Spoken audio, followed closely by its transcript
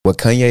What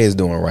Kanye is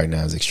doing right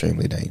now is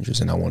extremely dangerous,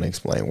 and I want to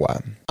explain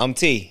why. I'm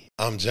T.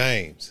 I'm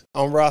James.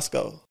 I'm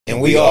Roscoe. And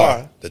we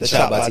are the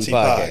Chop by by T T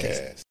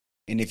Podcast.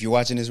 And if you're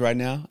watching this right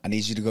now, I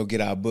need you to go get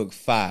our book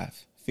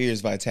 5, Fear is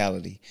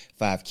Vitality,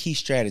 5 Key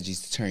Strategies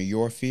to Turn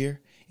Your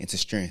Fear into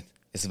Strength.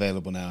 It's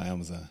available now on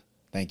Amazon.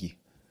 Thank you.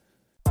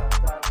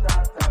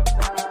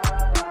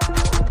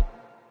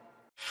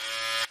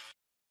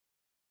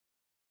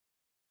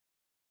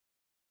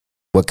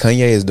 What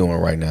Kanye is doing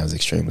right now is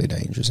extremely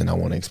dangerous, and I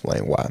want to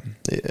explain why.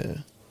 Yeah.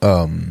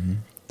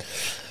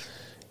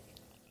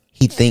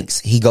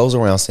 He goes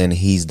around saying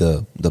he's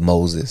the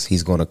Moses.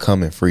 He's going to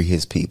come and free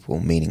his people,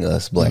 meaning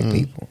us black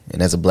people.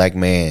 And as a black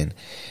man,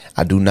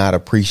 I do not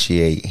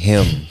appreciate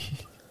him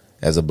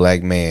as a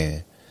black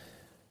man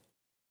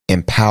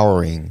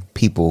empowering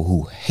people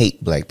who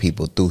hate black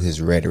people through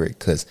his rhetoric,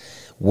 because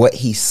what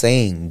he's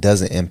saying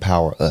doesn't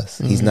empower us.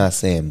 He's not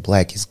saying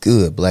black is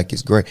good, black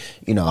is great,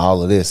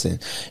 all of this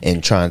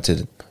and trying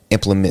to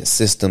implement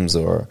systems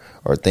or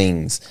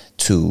things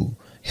to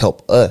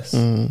help us.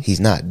 He's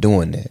not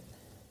doing that.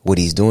 What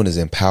he's doing is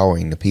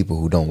empowering the people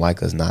who don't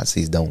like us.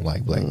 Nazis don't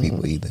like black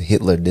people either.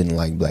 Hitler didn't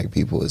like black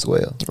people as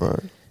well. Right.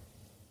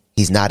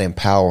 He's not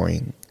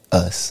empowering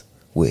us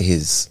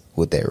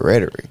with that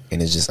rhetoric,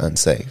 and it's just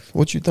unsafe.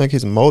 What you think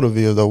his motive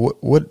is, though?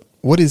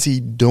 What is he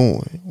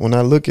doing? When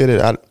I look at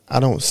it, I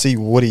don't see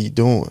what he's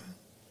doing.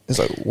 It's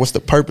like, what's the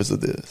purpose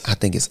of this? I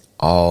think it's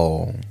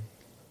all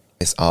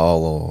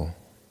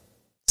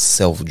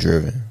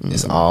self-driven.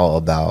 It's all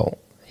about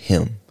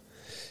him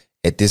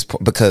at this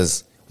point,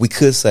 because we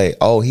could say,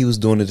 oh, he was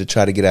doing it to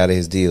try to get out of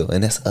his deal.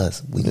 And that's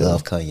us. We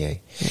love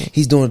Kanye.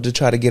 He's doing it to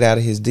try to get out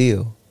of his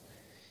deal.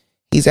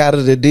 He's out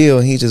of the deal,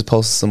 and he just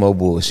posted some more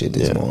bullshit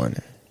this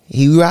morning.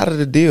 He out of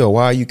the deal.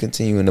 Why are you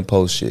continuing to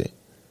post shit?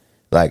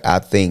 Like, I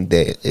think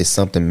that it's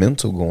something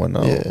mental going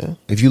on. Yeah.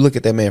 If you look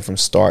at that man from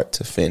start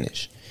to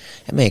finish,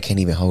 that man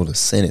can't even hold a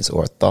sentence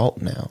or a thought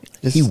now.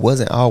 He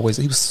wasn't always.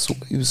 He was.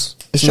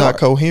 It's sharp. not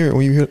coherent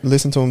when you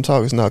listen to him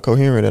talk. It's not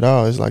coherent at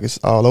all. It's like it's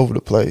all over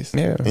the place.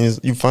 Yeah, and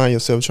you find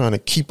yourself trying to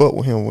keep up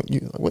with him.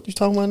 What you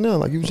talking about now?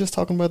 Like, you was just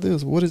talking about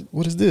this. What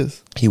is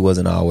this? He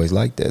wasn't always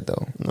like that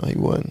though. No, he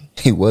wasn't.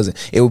 He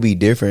wasn't. It would be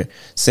different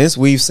since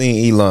we've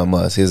seen Elon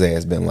Musk. His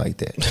ass been like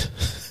that.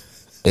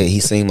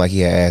 He seemed like he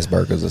had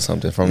Asperger's or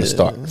something from the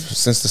start.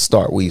 Since the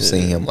start, we've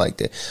seen him like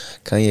that.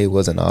 Kanye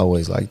wasn't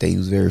always like that. He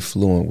was very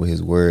fluent with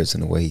his words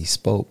and the way he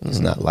spoke.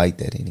 He's not like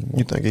that anymore.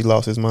 You think he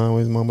lost his mind when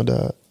his mama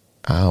died?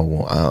 I don't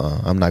want.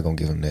 I'm not gonna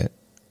give him that.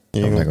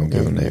 I'm not gonna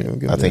give him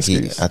that.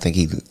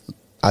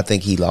 I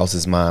think he lost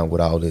his mind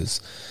with all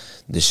this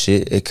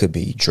shit. It could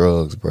be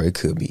drugs, bro. It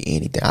could be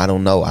anything. I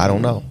don't know.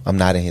 I'm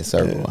not in his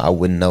circle. Yeah. I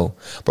wouldn't know.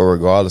 But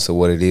regardless of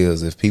what it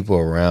is, if people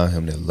around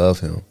him that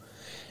love him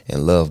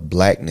and love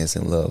blackness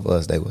and love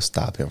us, they will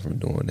stop him from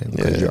doing that,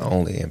 because you're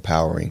only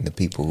empowering the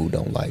people who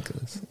don't like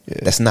us. Yeah.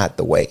 That's not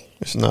the way.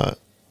 It's not.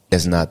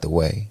 That's not the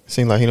way.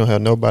 Seems like he don't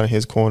have nobody in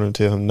his corner to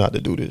tell him not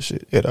to do this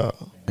shit at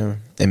all. Yeah.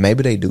 And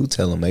maybe they do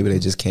tell him. Maybe they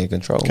just can't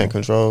control him. Can't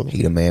control him.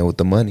 He the man with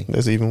the money.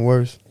 That's even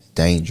worse.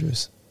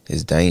 Dangerous.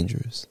 It's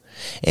dangerous.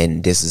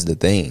 And this is the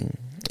thing.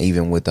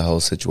 Even with the whole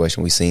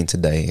situation we seen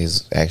today,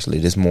 is actually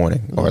this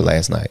morning or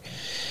last night,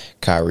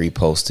 Kyrie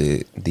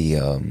posted the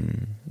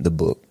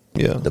book.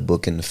 Yeah, the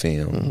book and the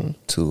film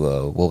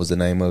to what was the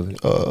name of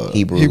it?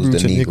 Hebrew the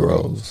to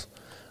Negroes.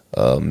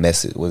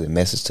 Message, was it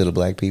Message to the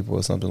Black People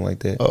or something like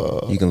that?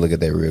 You can look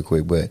at that real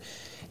quick, but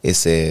it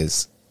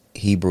says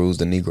Hebrews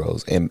the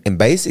Negroes, and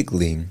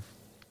basically,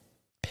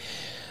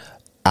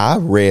 I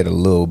read a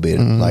little bit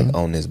like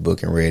on this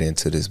book and read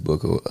into this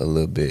book a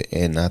little bit,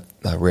 and I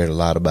read a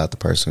lot about the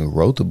person who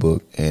wrote the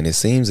book, and it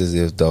seems as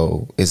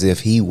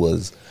if he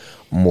was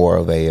more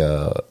of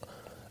a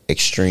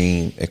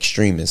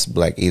extremist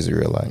black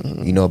Israelite.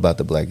 You know about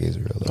the black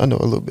Israelite? I know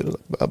a little bit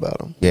about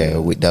them.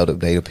 Yeah,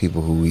 they the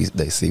people who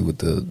they see with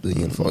the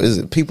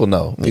uniform. People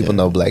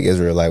know black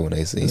Israelite when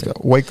they see him.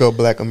 Wake up,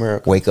 Black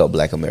America. Wake up,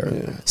 Black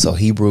America. Yeah. So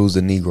Hebrews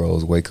the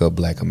Negroes, wake up,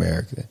 Black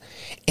America,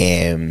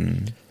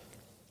 and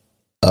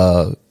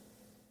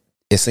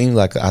it seems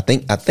like I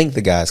think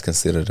the guy's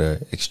considered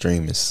an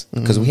extremist,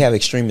 because we have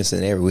extremists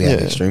we have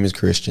extremist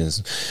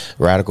Christians,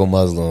 radical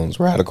Muslims,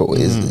 radical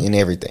in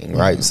everything,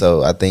 right?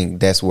 So I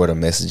think that's where the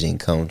messaging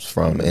comes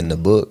from in the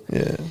book,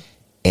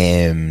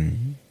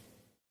 and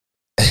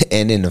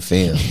in the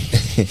film,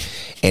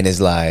 and it's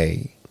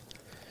like,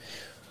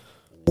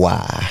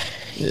 why?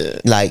 Yeah,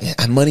 like,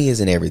 money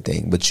isn't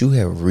everything, but you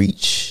have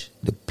reached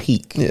the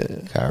peak,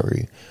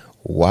 Kyrie.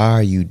 Why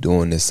are you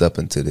doing this up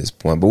until this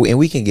point? And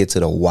we can get to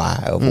the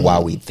why of why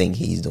we think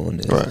he's doing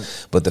this.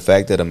 Right. But the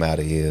fact of the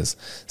matter is,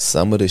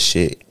 some of the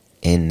shit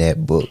in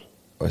that book,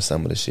 or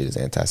some of the shit, is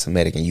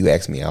anti-Semitic. And you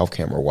asked me off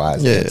camera, why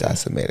is it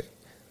anti-Semitic?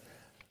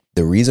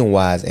 The reason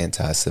why it's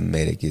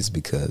anti-Semitic is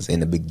because in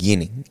the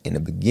beginning,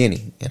 and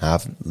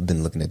I've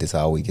been looking at this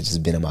all week, it's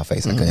just been in my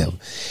face, I couldn't help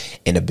it.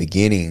 In the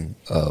beginning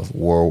of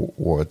World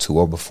War II,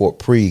 or before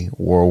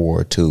pre-World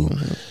War II,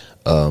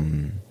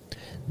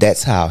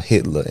 that's how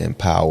Hitler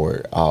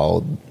empowered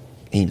all,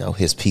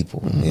 his people,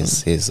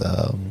 his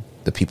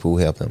the people who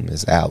helped him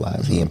as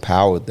allies. He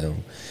empowered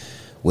them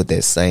with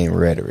that same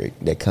rhetoric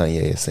that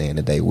Kanye is saying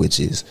today, which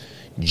is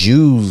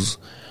Jews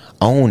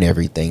own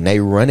everything. They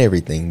run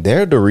everything.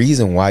 They're the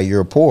reason why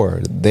you're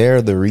poor.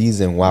 They're the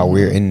reason why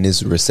we're in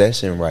this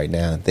recession right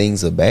now.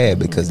 Things are bad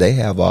because they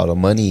have all the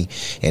money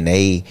and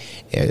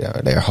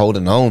they're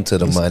holding on to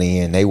the money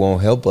and they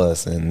won't help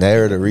us. And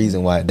they're the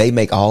reason why they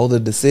make all the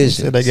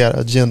decisions. They got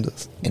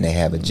agendas. And they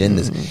have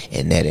agendas.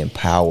 And that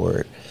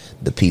empowered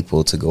the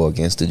people to go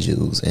against the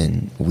Jews,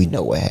 and we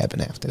know what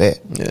happened after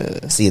that.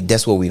 Yeah. See,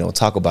 that's what we don't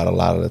talk about a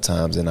lot of the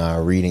times in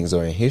our readings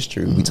or in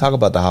history. We talk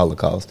about the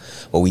Holocaust,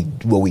 but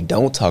what we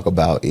don't talk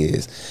about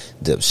is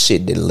the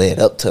shit that led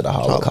up to the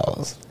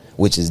Holocaust,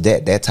 which is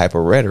that type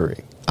of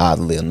rhetoric.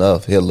 Oddly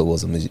enough, Hitler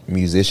was a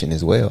musician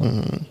as well.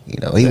 You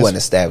know, he wasn't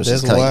established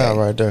as Kanye. That's wild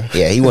right there.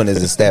 Yeah, he wasn't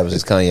as established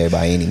as Kanye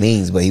by any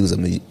means, but he was a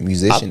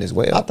musician as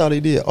well. I thought he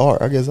did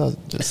art. I guess I was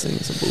just seeing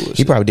some bullshit.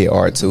 He probably did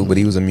art too, but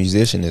he was a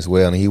musician as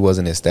well, and he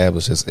wasn't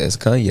established as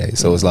Kanye.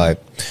 So it's like,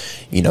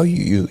 you know,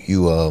 you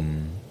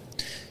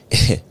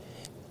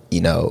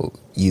you know,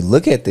 you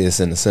look at this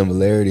and the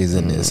similarities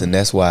in this, and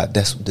that's what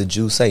the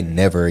Jews say,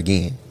 never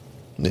again.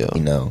 Yeah.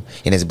 You know,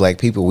 and as black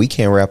people, we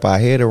can't wrap our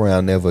head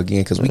around never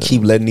again because we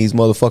keep letting these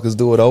motherfuckers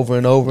do it over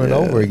and over and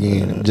over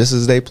again, just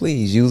as they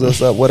please, use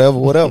us up,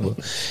 whatever.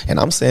 And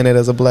I'm saying it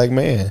as a black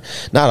man.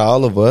 Not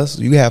all of us.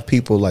 You have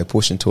people like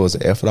pushing towards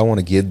the effort. I want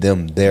to give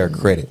them their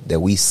credit that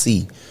we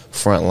see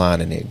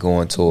frontlining it,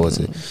 going towards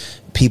it.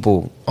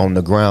 People on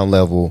the ground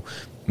level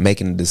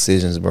making the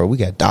decisions, bro. We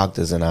got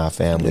doctors in our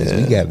families.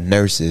 We got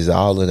nurses,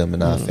 all of them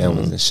in our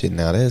families and shit.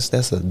 Now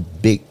that's a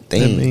big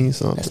thing. That means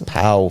something. That's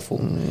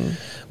powerful.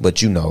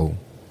 But you know,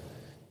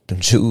 them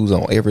Jews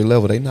on every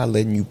level, they not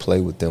letting you play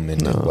with them in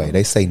that way.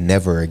 They say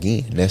never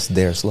again. That's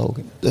their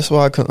slogan. That's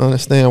why I can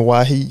understand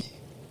why he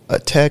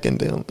attacking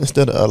them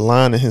instead of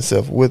aligning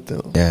himself with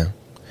them. Yeah.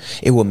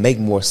 It would make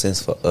more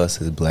sense for us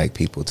as black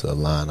people to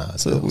align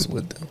ourselves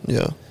with them.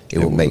 Yeah. It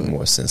would make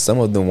more sense. Some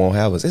of them won't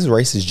have us. It's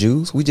racist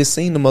Jews. We just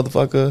seen the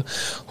motherfucker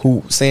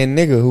who saying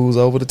nigga who's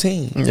over the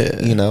team. Yeah.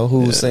 You know,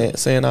 who's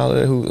saying all of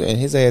that, and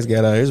his ass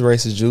got out. It's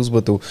racist Jews,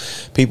 but the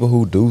people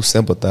who do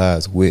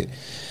sympathize with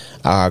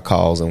our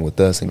cause and with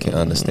us and can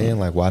understand,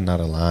 like, why not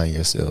align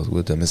yourselves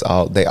with them? It's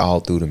all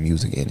through the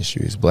music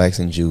industry. It's blacks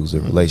and Jews, the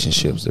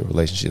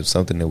relationships,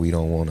 something that we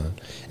don't want to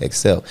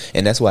accept.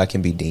 And that's why it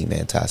can be deemed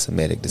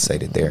anti-Semitic to say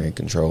that they're in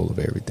control of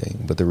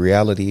everything. But the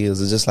reality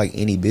is, it's just like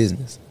any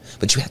business.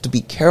 But you have to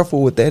be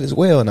careful with that as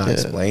well, and I'll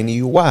explain to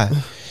you why.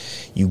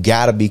 You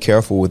gotta be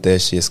careful with that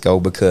shit,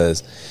 Sco,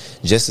 because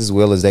just as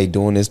well as they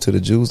doing this to the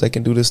Jews, they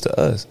can do this to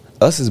us.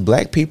 Us as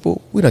black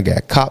people, we done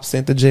got cops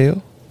sent to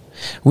jail.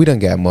 We done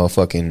got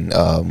motherfucking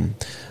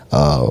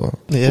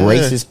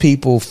racist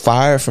people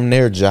fired from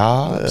their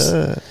jobs.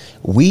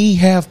 We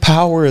have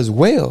power as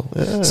well.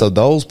 So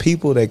those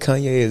people that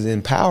Kanye is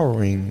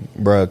empowering,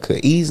 bruh,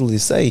 could easily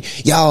say,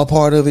 y'all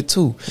part of it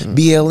too.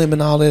 BLM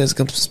and all that is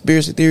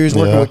conspiracy theories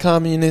working with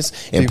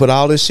communists and put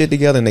all this shit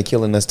together, and they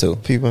killing us too.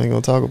 People ain't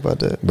gonna talk about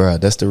that. Bruh,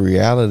 that's the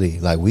reality.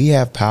 Like, we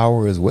have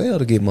power as well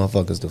to get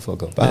motherfuckers to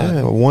fuck up.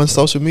 One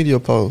social media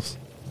post.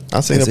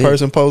 I seen a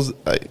person post,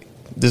 like,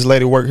 this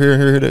lady worked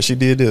here that she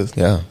did this.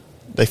 Yeah.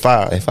 They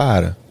fired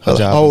her.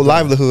 Her whole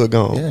livelihood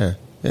gone.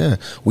 Yeah.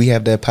 We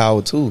have that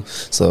power too.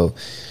 So,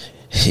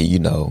 you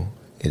know,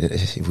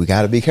 we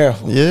got to be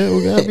careful. Yeah,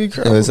 we got to be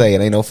careful. I say,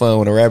 it ain't no fun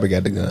when a rabbit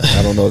got the gun.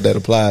 I don't know if that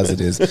applies to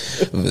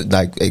this.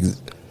 Like,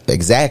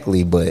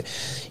 exactly, but,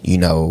 you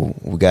know,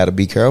 we got to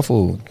be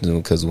careful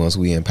because once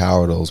we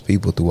empower those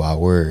people through our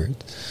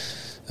words,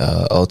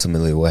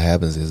 ultimately what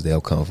happens is they'll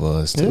come for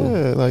us too.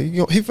 Yeah, like,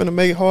 he finna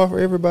make it hard for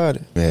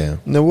everybody. Yeah.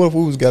 Now what if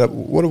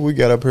we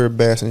got up here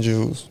bashing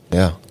Jews?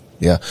 Yeah.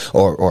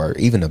 Or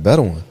even a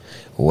better one.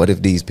 What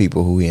if these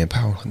people who he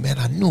empower, man,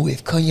 I knew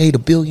if Kanye, the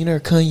billionaire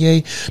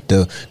Kanye,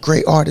 the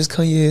great artist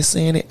Kanye is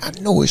saying it, I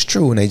know it's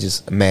true, and they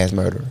just mass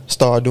murder.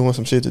 Start doing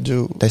some shit to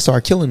Jews. They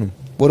start killing them.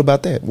 What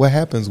about that? What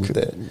happens with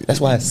that?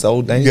 That's why it's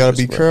so dangerous. You gotta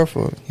be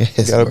careful. Yes,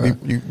 you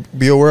gotta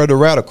be aware of the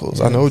radicals.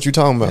 Yes. I know what you're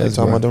talking about. You're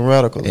talking about them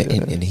radicals.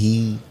 And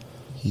he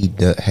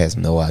has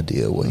no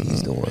idea what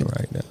he's doing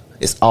right now.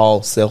 It's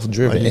all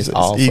self-driven. Like, it's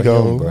all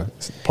ego, for him, bro.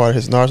 It's part of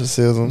his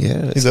narcissism.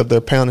 Yeah, he's up there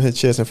pounding his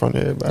chest in front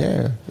of everybody.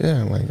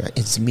 Yeah. Like,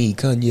 it's me,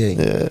 Kanye.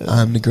 Yeah.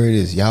 I'm the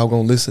greatest. Y'all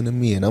gonna listen to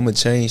me, and I'm gonna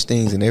change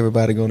things, and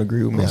everybody gonna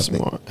agree with me.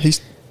 Smart. He's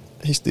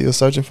still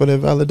searching for that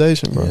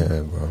validation, bro.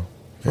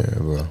 Yeah,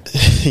 bro.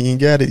 He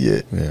ain't got it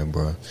yet. Yeah,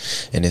 bro.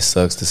 And it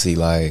sucks to see,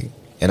 like,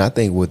 and I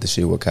think with the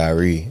shit with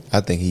Kyrie, I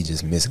think he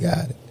just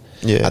misguided.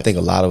 Yeah, I think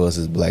a lot of us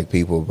as black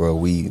people, bro,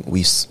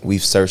 we've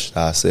searched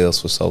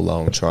ourselves for so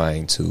long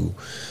trying to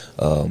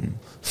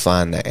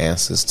find the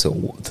answers to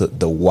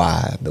the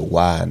why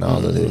and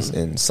all of this,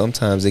 and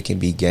sometimes it can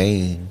be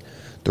gained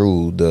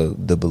through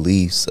the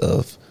beliefs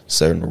of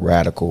certain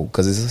radical,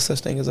 because there's a such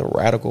thing as a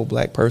radical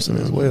black person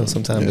as well.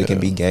 Sometimes it can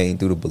be gained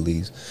through the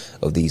beliefs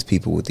of these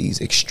people with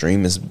these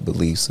extremist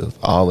beliefs of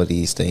all of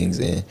these things,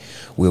 and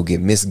we'll get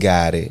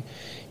misguided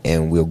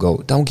and we'll go.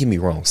 Don't get me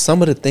wrong.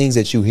 Some of the things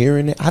that you hear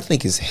in it, I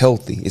think is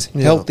healthy. It's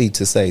healthy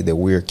to say that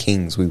we're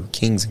kings. We were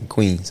kings and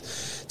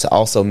queens. To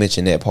also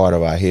mention that part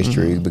of our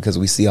history because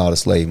we see all the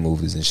slave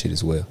movies and shit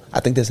as well. I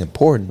think that's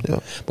important. Yeah.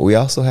 But we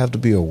also have to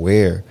be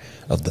aware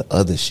of the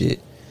other shit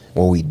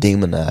where we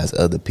demonize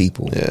other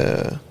people.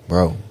 Yeah.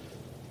 Bro.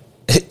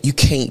 You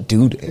can't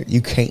do that.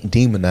 You can't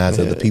demonize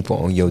other people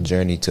on your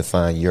journey to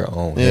find your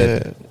own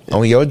heaven.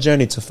 On your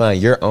journey to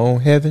find your own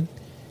heaven,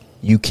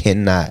 you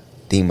cannot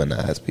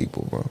demonize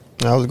people, bro.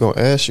 I was gonna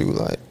ask you,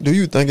 like, do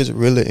you think it's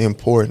really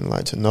important,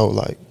 like, to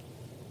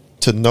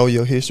know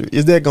your history?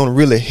 Is that gonna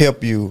really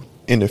help you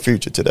in the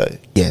future today?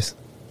 Yes.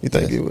 You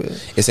think it will?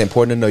 It's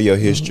important to know your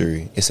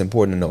history. It's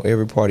important to know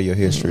every part of your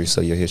history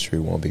so your history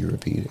won't be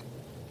repeated.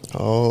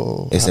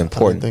 Oh. It's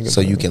important so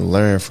you can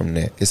learn from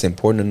that. It's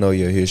important to know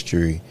your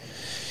history.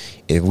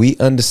 If we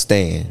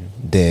understand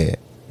that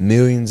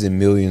millions and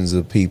millions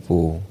of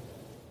people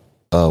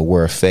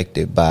were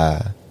affected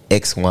by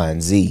X, Y,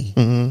 and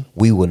Z,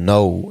 we will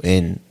know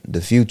in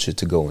the future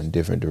to go in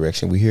different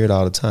direction. We hear it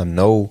all the time.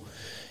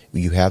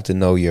 You have to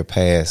know your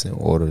past in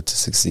order to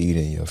succeed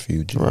in your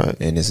future. Right.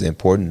 And it's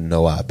important to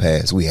know our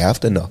past. We have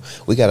to know.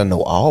 We got to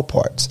know all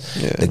parts.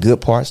 Yeah. The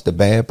good parts, the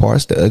bad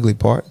parts, the ugly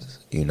parts.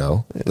 You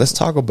know, let's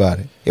talk about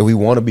it. If we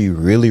want to be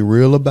really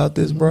real about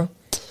this, bro,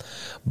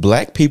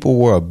 black people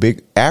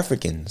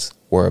Africans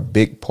were a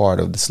big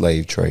part of the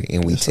slave trade,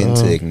 and we tend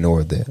to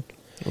ignore that.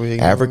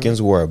 Africans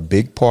were a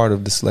big part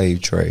of the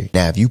slave trade.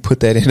 Now, if you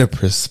put that into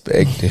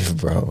perspective,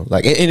 bro,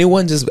 like, and it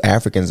wasn't just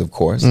Africans, of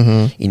course.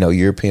 You know,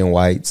 European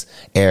whites,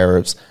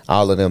 Arabs,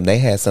 all of them, they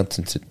had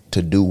something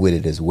to do with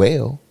it as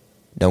well.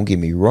 Don't get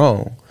me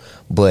wrong,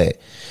 but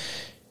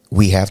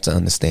we have to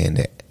understand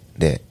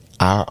that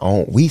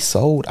we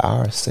sold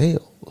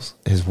ourselves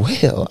as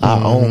well.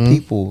 Our own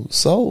people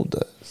sold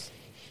us.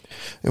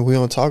 And we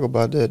don't talk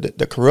about that.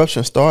 The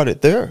corruption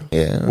started there.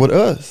 Yeah. With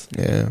us.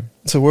 Yeah.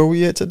 So where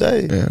we at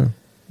today?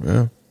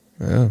 Yeah.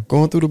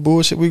 Going through the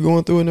bullshit we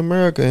going through in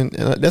America. And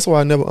that's why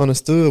I never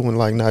understood when,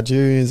 like,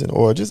 Nigerians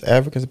or just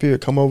Africans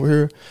period come over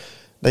here,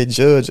 they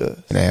judge us.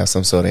 And they have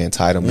some sort of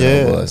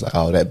entitlement over us. Like,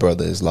 oh, that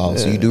brother is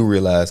lost. So you do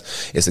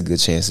realize it's a good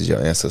chance that your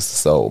ancestors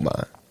sold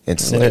mine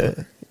into slavery.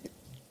 Yeah.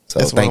 So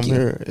that's thank you.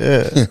 Here.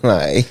 Yeah.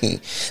 Like,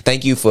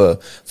 thank you for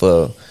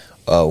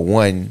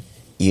one,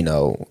 you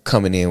know,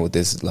 coming in with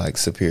this, like,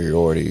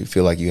 superiority.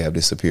 Feel like you have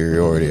this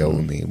superiority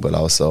over me, but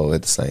also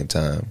at the same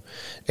time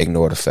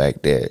ignore the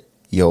fact that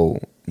your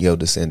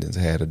descendants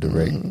had a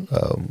direct,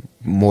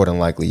 more than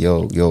likely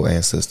your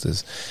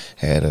ancestors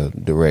had a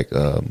direct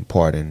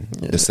part in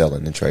the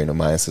selling and trading of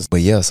my ancestors. But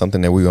yeah,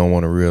 something that we don't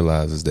want to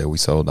realize is that we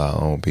sold our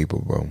own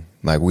people, bro.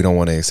 Like, we don't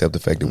want to accept the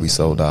fact that we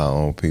sold our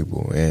own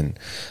people. And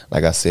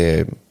like I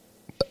said,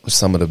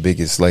 some of the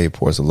biggest slave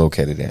ports are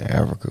located in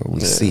Africa.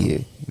 We see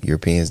it.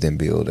 Europeans didn't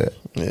build that.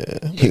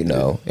 Yeah, you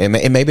know, and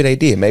maybe they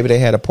did. Maybe they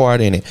had a part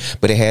in it,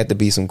 but it had to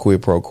be some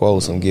quid pro quo,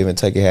 some give and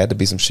take. It had to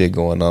be some shit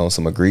going on,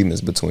 some agreements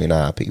between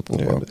our people,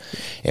 bro.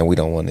 And we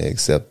don't want to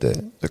accept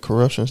that. The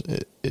corruption,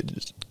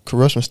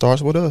 corruption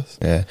starts with us.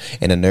 Yeah,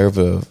 and the nerve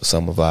of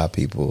some of our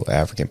people,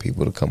 African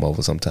people, to come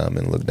over sometime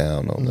and look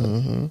down on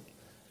us.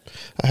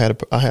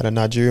 I had a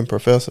Nigerian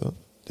professor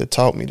that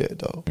taught me that,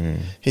 though.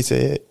 He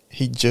said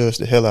he judged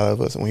the hell out of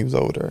us when he was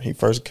over there. He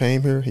first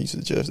came here, he used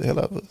to judge the hell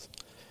out of us.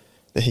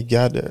 Then he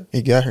got there,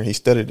 and he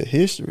studied the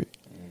history.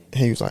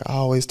 And he was like, I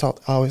always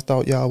thought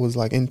y'all was,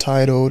 like,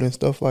 entitled and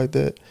stuff like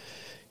that.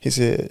 He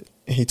said,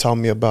 he taught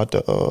me about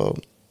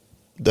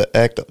the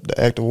act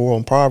of war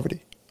on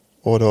poverty,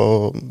 or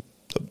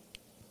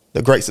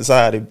the Great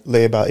Society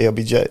led by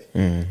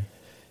LBJ.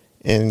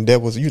 And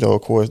that was, you know,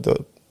 of course,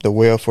 the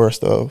welfare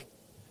stuff,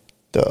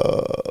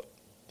 the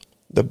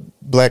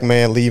black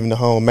man leaving the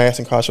home, mass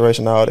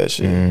incarceration, all that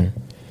shit.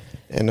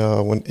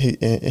 And when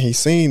he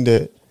seen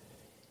that,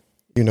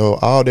 you know,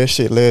 all that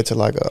shit led to,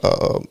 like,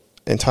 a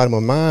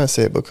entitlement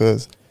mindset,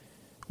 because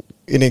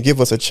it didn't give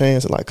us a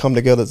chance to, like, come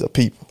together as a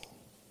people.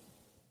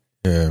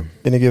 Yeah,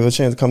 it didn't give us a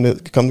chance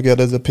to come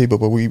together as a people,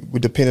 but we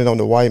depended on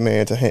the white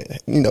man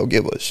to, you know,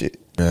 give us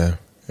shit. Yeah.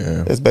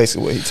 That's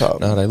basically what he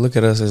taught me. No, they look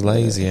at us as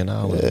lazy and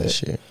all of that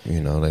shit. You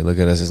know, they look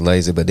at us as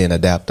lazy, but then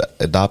adopt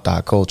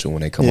our culture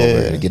when they come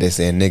over here to get that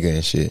saying nigga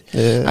and shit.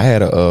 I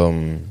had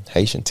a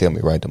Haitian tell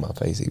me right to my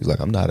face. He was like,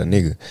 I'm not a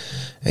nigga.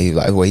 And he was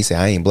like, well, he said,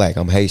 I ain't black,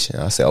 I'm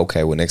Haitian. I said,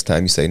 okay, well, next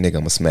time you say nigga,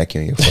 I'm gonna smack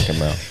you in your fucking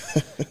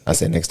mouth. I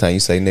said, next time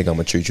you say nigga, I'm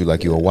gonna treat you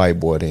like you a white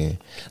boy then.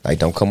 Like,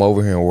 don't come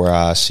over here and wear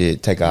our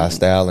shit, take our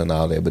style and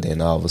all that, but then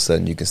all of a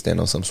sudden you can stand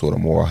on some sort of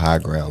moral high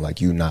ground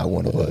like you not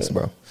one of us,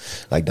 bro.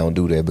 Like, don't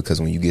do that,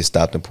 because when you get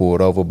stopped and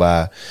pulled over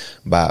by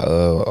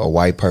a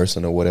white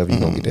person or whatever,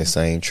 you're gonna get that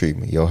same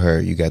treatment. Your hair,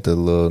 you got the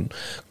little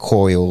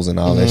coils and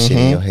all that shit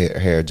in your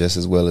hair just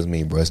as well as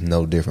me, bro. It's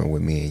no different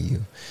with me and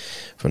you.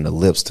 From the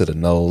lips to the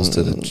nose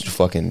to the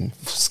fucking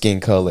skin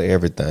color,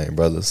 everything,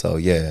 brother. So,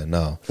 yeah,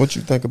 no. What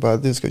you think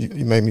about this? Because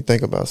you made me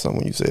think about something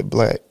when you said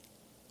black.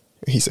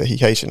 He said he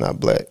Haitian, not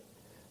black.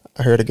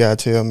 I heard a guy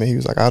tell me, he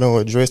was like, I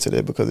don't address to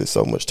that because there's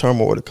so much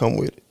turmoil to come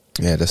with it.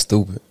 Yeah, that's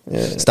stupid.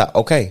 Yeah. Stop.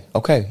 Okay.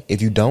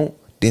 If you don't,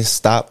 then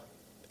stop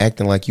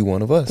acting like you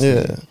one of us.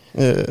 Yeah,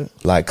 yeah.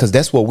 Like, cause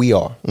that's what we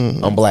are.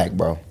 Mhm. I'm black,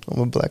 bro.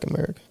 I'm a black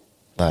American.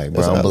 Like,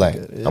 bro, That's how I'm I black.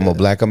 look at it, I'm a yeah.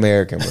 black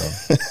American,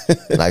 bro.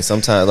 Like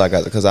sometimes, like,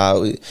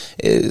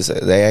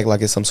 they act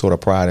like it's some sort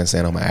of pride in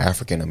saying I'm an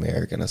African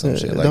American or some Yeah,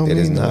 shit it like don't that.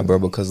 It's mean not, that. bro.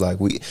 Because like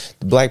the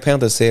Black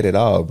Panther said it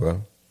all,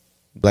 bro.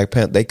 Black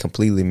Panther, they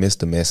completely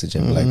missed the message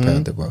in Black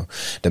Panther, bro.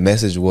 The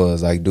message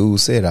was like, dude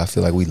said, I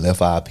feel like we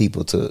left our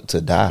people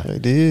to die. They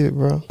did,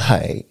 bro.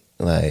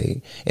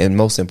 Like, and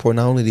most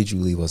important, not only did you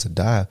leave us to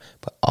die,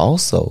 but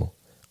also,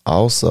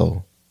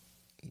 not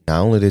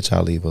only did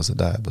y'all leave us to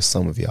die, but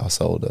some of y'all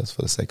sold us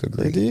for the sake of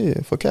They greed.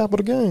 did for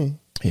capital gain.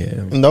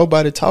 Yeah.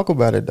 Nobody talk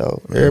about it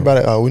though. Yeah.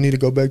 Everybody, we need to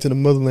go back to the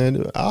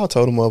motherland. I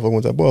told the motherfucker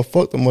one time, boy,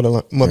 fuck the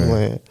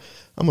motherland.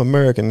 I'm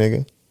American,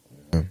 nigga.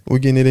 Yeah. We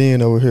getting it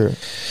in over here.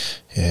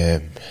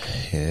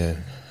 Yeah.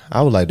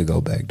 I would like to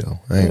go back though.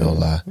 I ain't gonna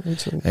lie. Me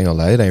too. I ain't gonna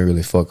lie. It ain't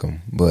really fuck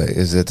them, but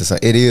it's at the same.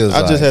 It is.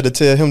 I like, just had to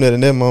tell him that in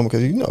that moment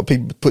because you know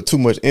people put too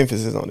much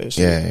emphasis on that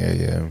shit.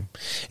 Yeah.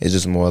 It's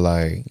just more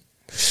like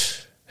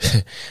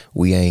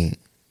we ain't.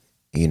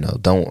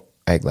 Don't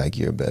act like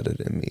you're better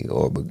than me,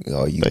 or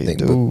you They think.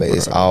 do, but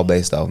it's bro. all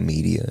based off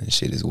media and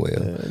shit as well.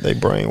 Yeah, they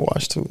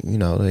brainwashed too.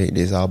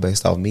 It's all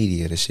based off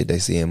media, the shit they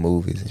see in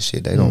movies and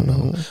shit they don't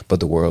know. But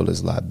the world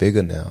is a lot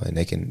bigger now, and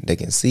they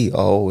can see,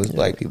 it's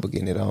black people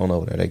getting it on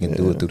over there. They can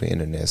do it through the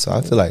internet. So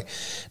I feel like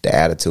the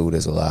attitude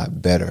is a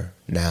lot better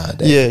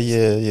nowadays.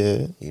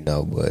 Yeah.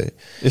 But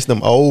It's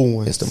them old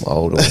ones. it's them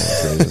older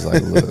ones. It was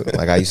like, look,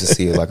 like I used to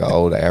see it like an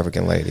older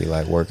African lady,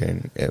 like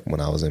working when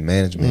I was in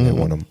management at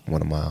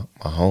one of my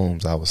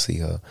homes. I would see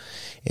her,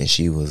 and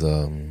she was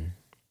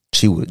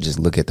she would just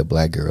look at the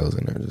black girls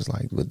and they're just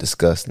like with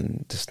disgust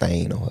and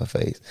disdain on her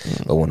face.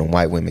 But when the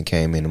white women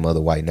came in, the mother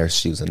white nurse,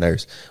 she was a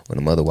nurse. When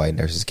the mother white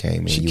nurses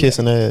came in, She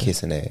kissing ass.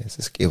 kissing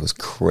ass. It was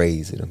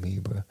crazy to me,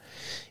 bro.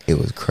 It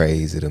was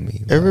crazy to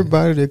me. Bro.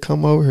 Everybody that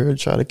come over here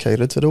try to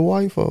cater to the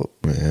white folk.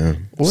 Yeah,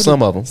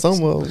 some of them.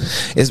 Some of them.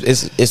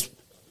 It's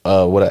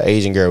what an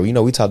Asian girl.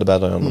 We talked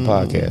about that on the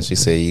podcast. She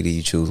said either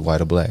you choose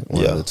white or black.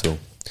 One of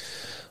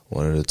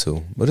the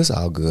two. But it's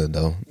all good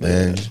though,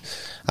 man. Yeah.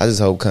 I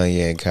just hope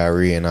Kanye and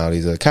Kyrie and all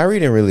these. Kyrie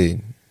didn't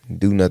really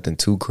do nothing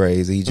too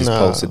crazy. He just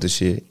posted the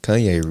shit.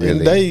 Kanye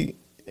really.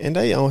 And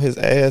they on his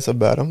ass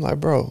about it. I'm like,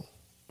 bro,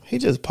 he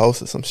just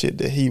posted some shit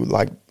that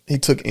he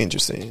took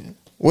interest in.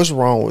 What's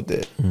wrong with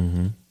that?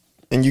 Mm-hmm.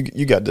 And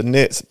you got the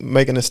Nets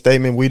making a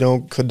statement, we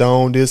don't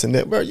condone this and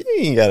that. Bro, you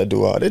ain't got to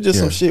do all that. Just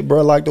some shit,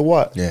 bro, like to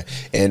watch. Yeah,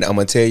 and I'm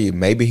gonna tell you,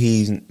 maybe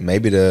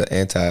the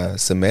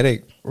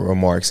anti-Semitic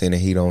remarks in it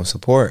he don't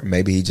support.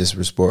 Maybe he just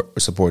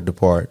support the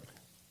part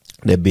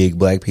that big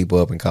black people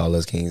up and call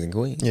us kings and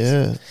queens.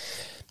 Yeah,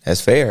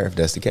 that's fair if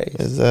that's the case.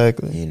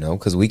 exactly.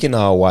 Because we can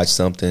all watch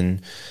something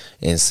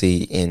and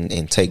see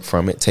and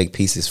take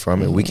pieces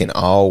from it. We can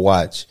all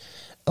watch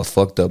a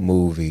fucked up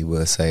movie.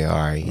 We'll say, all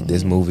right,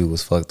 this movie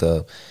was fucked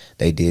up.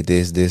 They did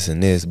this,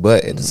 and this,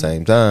 but at the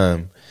same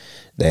time,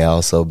 they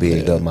also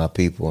bigged up my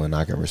people, and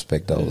I can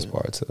respect those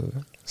parts of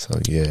it. So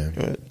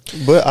yeah,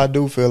 but I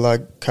do feel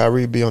like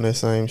Kyrie be on that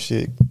same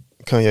shit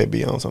Kanye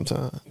be on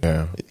sometimes.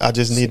 yeah, I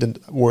just need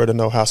the world to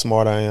know how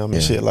smart I am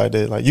and shit like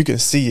that. Like you can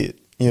see it.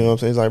 You know what I'm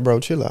saying? It's like, bro,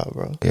 chill out,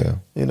 bro. yeah.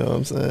 You know what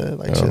I'm saying?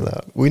 Like, chill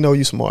out. We know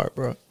you smart,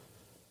 bro.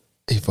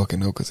 He fucking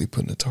know because he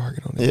putting a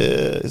target on it.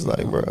 Yeah, it's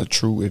like, bro. The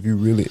true,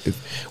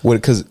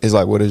 because it's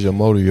like, what is your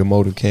motive? Your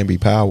motive can't be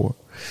power.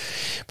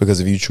 Because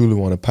if you truly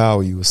want to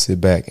power, you would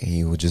sit back and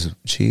you would just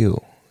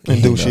chill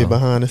And do shit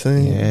behind the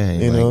scenes. Yeah,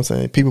 you know what I'm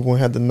saying? People won't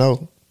have to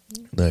know.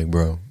 Like,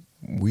 bro,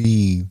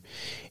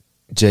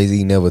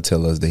 Jay-Z never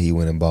tell us that he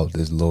went and bought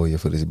this lawyer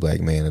for this black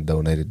man and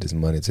donated this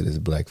money to this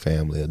black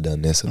family or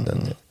done this or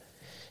done that.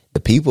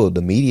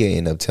 The media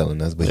end up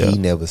telling us, but he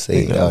never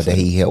said that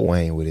he helped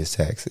Wayne with his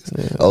taxes.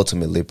 Yeah.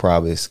 Ultimately,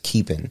 probably is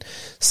keeping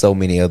so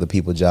many other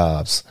people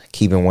jobs,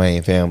 keeping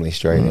Wayne family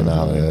straight and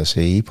all of that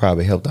shit. He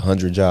probably helped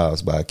 100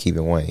 jobs by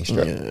keeping Wayne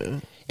straight. Yeah.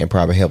 And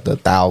probably helped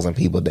 1,000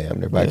 people damn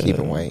near by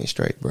keeping Wayne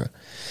straight, bro.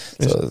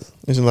 So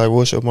It's like,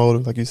 what's your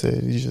motive? Like you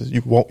said,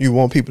 you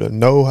want people to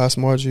know how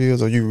smart you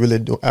is, or you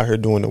really out here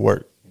doing the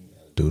work.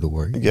 do the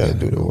work. You gotta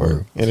do the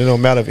work, and it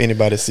don't matter if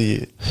anybody see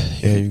it.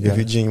 Yeah, if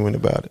you're genuine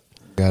about it.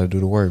 Gotta do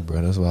the work,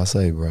 bro. That's what I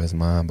say, bro. It's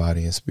mind,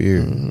 body, and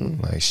spirit.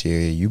 Like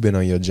shit, you been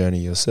on your journey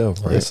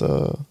yourself, right? It's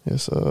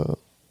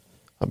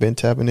I've been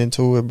tapping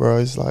into it, bro.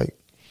 It's like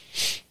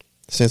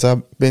since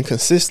I've been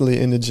consistently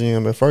in the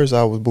gym. At first,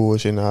 I was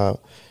bullshitting.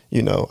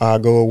 I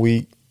go a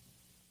week,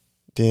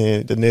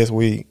 then the next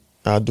week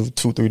I do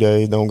 2-3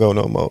 days, don't go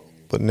no more.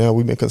 But now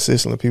we've been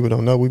consistently. People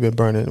don't know we've been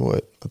burning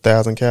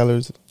 1,000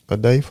 calories a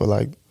day for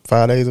like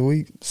 5 days a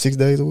week, 6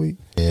 days a week.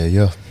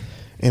 Yeah.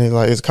 And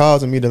it's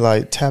causing me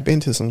to tap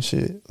into some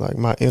shit, like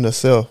my inner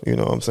self. You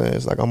know what I'm saying?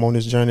 It's like I'm on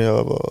this journey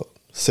of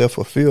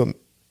self-fulfillment.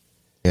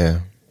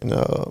 Yeah. And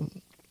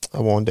I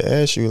wanted to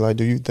ask you,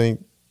 do you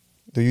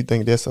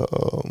think that's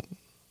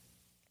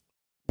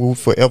we'll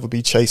forever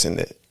be chasing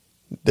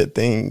that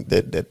thing,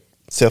 that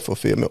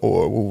self-fulfillment,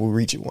 or will we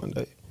reach it one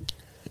day?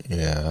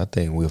 Yeah, I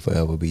think we'll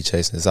forever be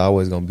chasing. It's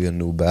always gonna be a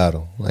new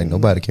battle. Like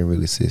nobody can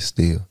really sit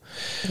still.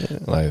 Yeah.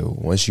 Like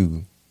once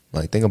you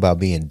Like, think about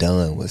being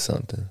done with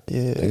something.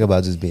 Yeah. Think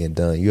about just being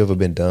done. You ever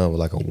been done with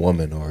like a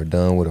woman or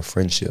done with a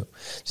friendship?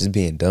 Just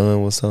being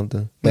done with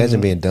something. Imagine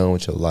being done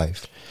with your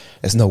life.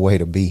 There's no way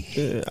to be.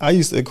 Yeah, I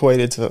used to equate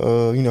it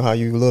to, you know how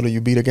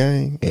you beat a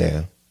game?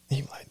 Yeah. And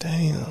you like,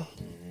 damn,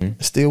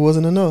 it still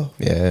wasn't enough.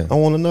 Yeah. I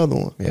want another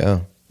one.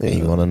 Yeah. And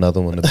you want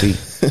another one to beat.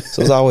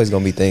 So it's always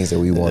going to be things that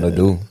we want to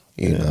do.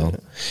 You know,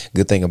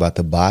 good thing about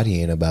the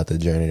body and about the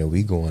journey that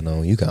we going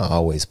on, you can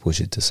always push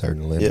it to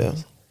certain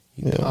limits.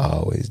 You can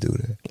always do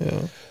that.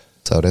 Yeah.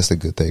 So that's the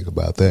good thing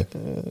about that.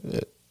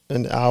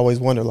 And I always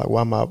wonder, like,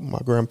 why my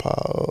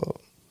grandpa,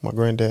 my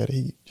granddad,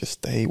 he just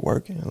stayed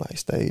working, like,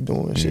 stayed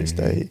doing shit,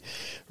 stayed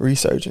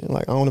researching.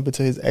 Like, I don't know, up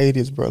to his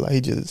 80s, bro. Like,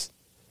 he just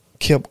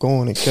kept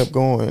going and kept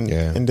going.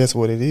 Yeah. And that's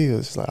what it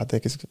is. Like, I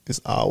think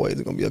it's always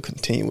going to be a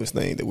continuous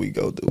thing that we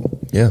go through.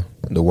 Yeah.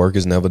 The work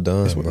is never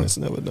done. It's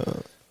never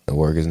done. The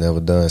work is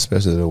never done,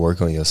 especially the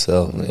work on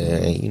yourself.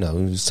 And, you know,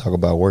 we just talk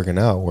about working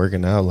out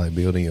like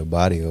building your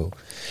body.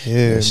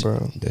 Yeah,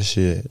 bro. That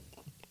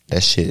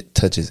shit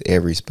touches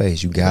every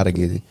space. You gotta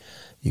get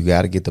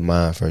the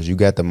mind first. You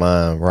got the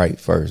mind right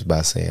first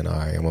by saying, all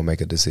right, I'm gonna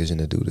make a decision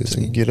to do this.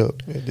 So get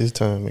up at this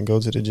time and go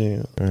to the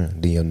gym.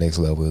 Then your next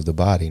level is the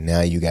body.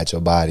 Now you got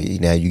your body.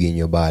 Now you getting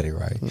your body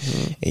right,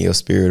 and your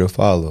spirit will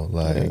follow.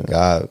 Like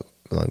God,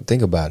 like,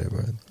 think about it,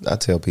 bro. I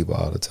tell people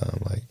all the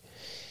time, like,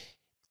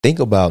 think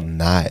about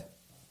not,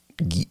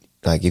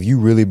 like, if you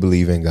really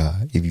believe in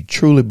God, if you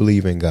truly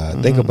believe in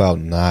God, think about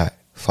not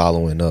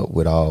following up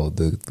with all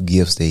the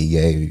gifts that He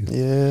gave you.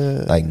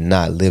 Yeah. Like,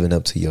 not living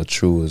up to your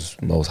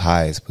truest, most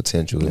highest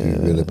potential. If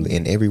you really believe,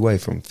 in every way,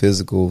 from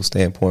physical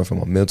standpoint, from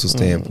a mental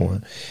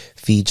standpoint,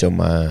 feed your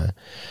mind,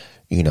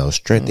 you know,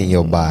 strengthen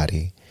your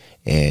body,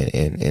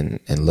 and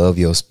love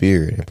your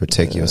spirit and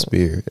protect your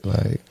spirit.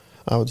 Like,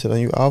 I was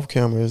telling you off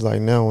camera, it's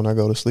like now when I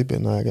go to sleep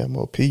at night, I got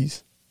more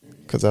peace.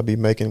 Because I be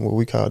making what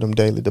we call them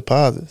daily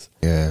deposits.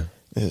 yeah.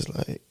 It's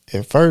like,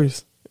 at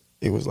first,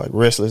 it was like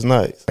restless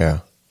nights. Yeah.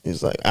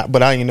 It's like,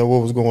 but I didn't know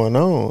what was going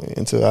on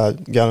until I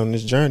got on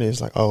this journey.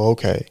 It's like, oh,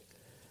 okay,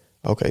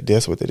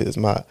 that's what it is.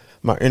 My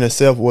inner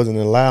self wasn't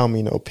allowing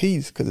me no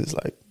peace because it's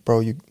like, bro,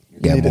 you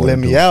need to let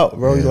me out,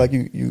 bro. Yeah. Like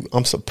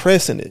I'm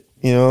suppressing it.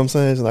 You know what I'm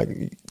saying? It's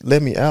like,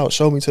 let me out,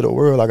 show me to the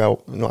world. Like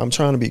I'm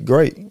trying to be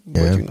great,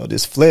 but you know,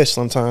 this flesh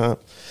sometimes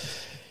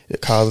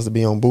it causes us to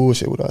be on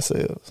bullshit with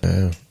ourselves.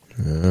 Yeah.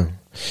 Yeah.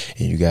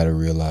 And you got to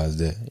realize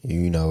that,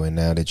 you know, and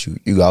now that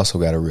you also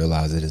got to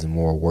realize that there's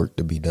more work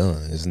to be done.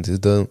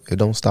 It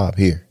don't stop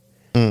here.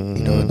 You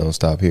know, it don't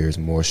stop here. There's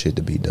more shit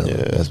to be done.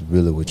 Yeah. That's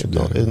really what you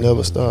got. It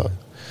never stop.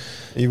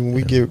 Even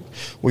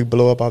we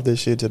blow up off this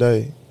shit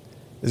today,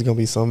 it's gonna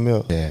be something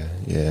else.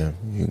 Yeah.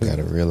 You got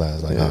to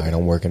realize, like, all right,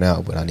 I'm working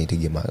out, but I need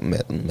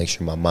to make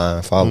sure my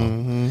mind follow.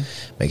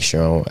 Make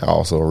sure I'm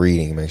also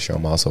reading. Make sure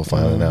I'm also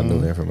finding out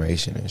new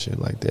information and shit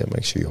like that.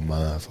 Make sure your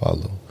mind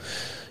follow.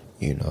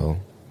 You know.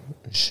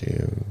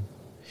 Shit.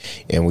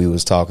 And we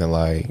was talking,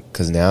 like,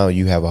 because now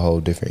you have a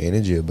whole different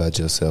energy about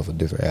yourself, a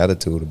different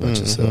attitude about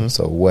yourself.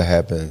 So what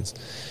happens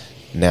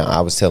now? I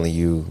was telling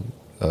you,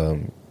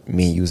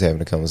 me and you was having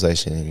a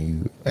conversation, and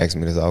you asked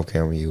me this off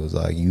camera. You was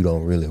like, you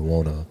don't really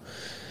want to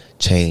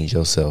change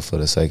yourself for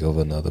the sake of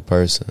another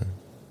person,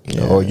 you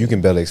know? Or you can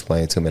better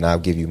explain to me, and I'll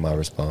give you my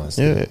response.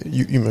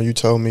 You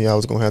told me I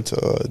was gonna have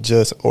to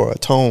adjust or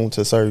atone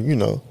to certain, you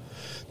know,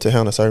 to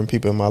handle certain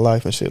people in my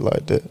life and shit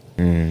like that.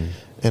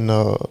 And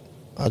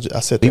I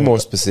said, be more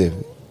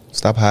specific.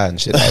 Stop hiding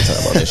shit all the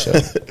time on this show.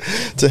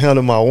 To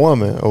handle my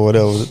woman or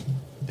whatever.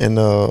 And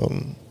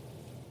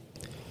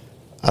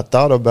I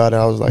thought about it.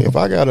 I was like, if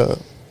I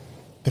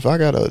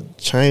gotta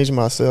change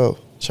myself,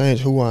 change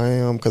who I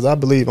am, because I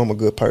believe I'm a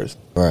good person,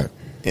 right?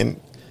 And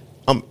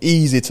I'm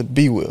easy to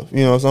be with.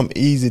 You know, so I'm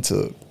easy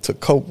to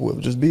cope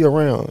with. Just be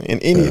around.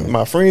 And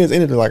my friends,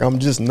 anything, like, I'm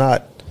just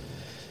not.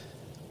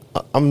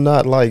 I'm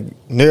not like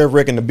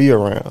nerve-wracking to be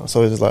around.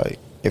 So it's like,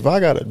 if I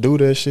gotta do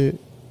that shit,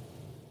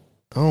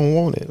 I don't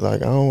want it.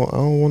 Like, I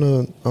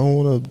don't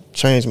wanna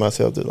change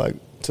myself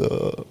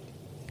to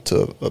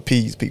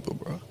appease people,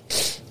 bro.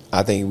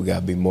 I think we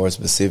gotta be more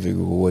specific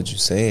with what you're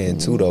saying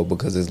too, though,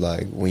 because it's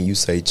like, when you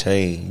say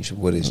change,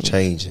 what is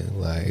changing?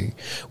 Like,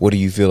 what do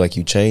you feel like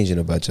you changing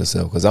about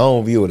yourself? Because I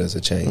don't view it as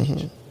a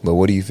change, but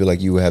what do you feel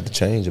like you would have to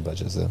change about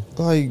yourself?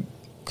 Like,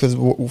 because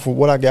for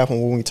what I got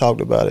from when we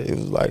talked about it, it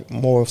was like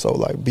more so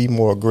like be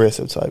more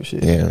aggressive type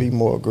shit. Yeah. Be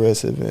more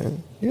aggressive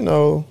and, you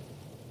know,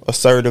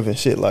 assertive and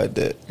shit like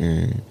that.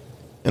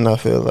 And I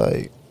feel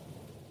like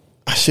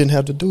I shouldn't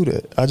have to do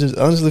that. I just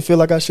honestly feel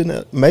like I shouldn't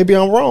have. Maybe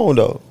I'm wrong,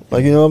 though.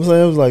 Like, you know what I'm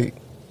saying? It was like,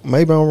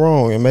 maybe I'm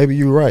wrong and maybe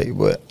you're right.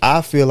 But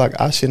I feel like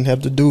I shouldn't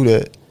have to do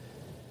that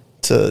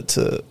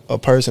to a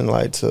person,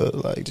 like, to,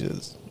 like,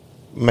 just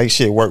make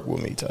shit work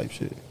with me type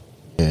shit.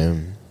 Yeah.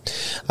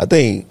 I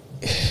think,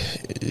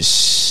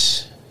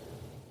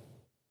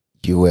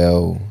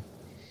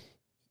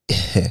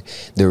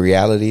 the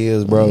reality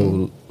is,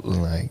 bro,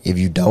 like, if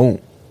you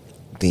don't,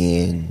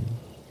 then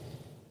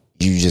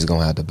you just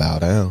gonna have to bow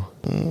down.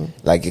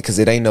 Like, because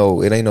it ain't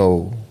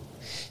no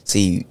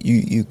See,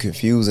 you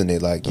confusing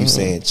it like you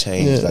saying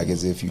change, Yeah. like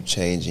as if you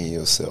changing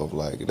yourself.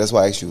 Like that's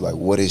why I asked you, like,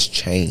 what is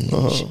change?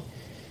 Uh-huh.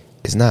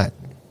 It's not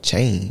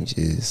change.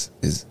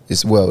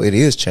 It's well, it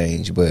is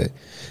change, but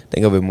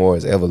think of it more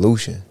as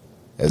evolution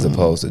as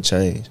opposed to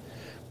change.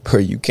 Bro,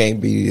 you can't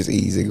be this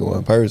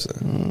easygoing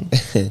person.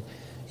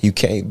 You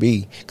can't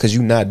be, because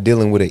you're not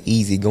dealing with an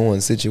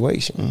easygoing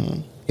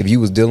situation. If you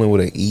was dealing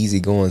with an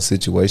easygoing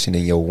situation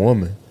in your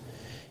woman,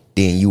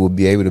 then you would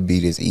be able to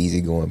be this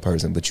easygoing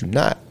person, but you're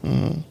not.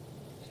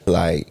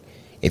 Like,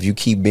 if you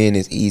keep being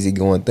this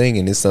easygoing thing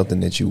and it's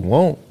something that you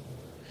want,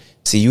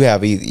 see, you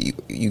have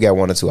you got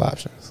one or two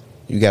options.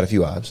 You got a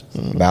few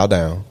options. Bow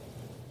down.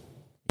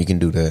 You can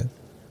do that.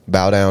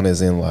 Bow down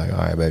is in like, all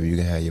right, baby, you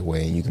can have your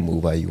way and you can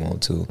move how you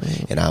want to,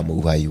 and I'll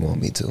move how you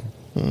want me to.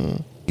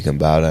 You can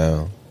bow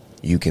down.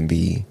 You can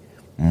be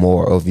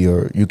more of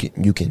your. You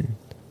can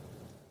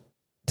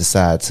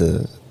decide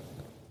to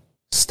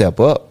step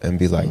up and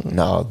be like,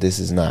 no, this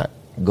is not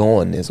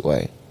going this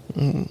way.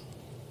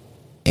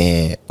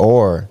 And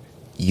or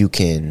you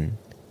can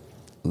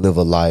live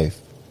a life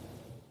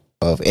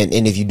of,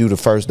 and if you do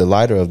the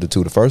lighter of the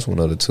two, the first one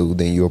of the two,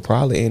 then you'll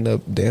probably end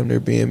up damn near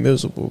being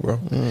miserable, bro.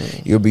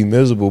 You'll be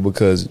miserable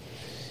because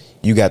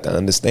you got the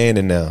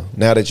understanding now.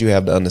 Now that you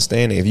have the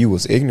understanding, if you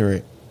was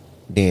ignorant,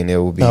 then it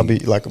will be, I'll be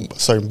like a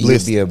certain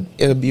bliss. you'll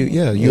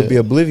be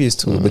oblivious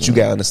to it, but you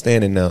got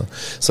understanding now.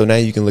 So now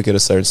you can look at a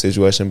certain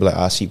situation and be like,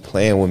 oh, she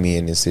playing with me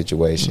in this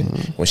situation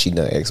when she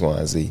done X, Y,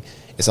 and Z.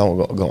 It's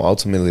all going to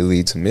ultimately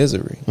lead to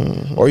misery.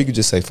 Or you could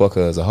just say fuck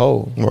her as a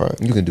whole. Right.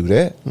 You can do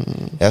that.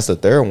 That's the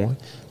third one.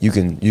 You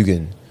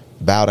can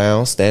bow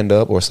down, stand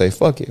up, or say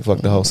fuck it, fuck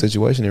the whole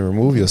situation and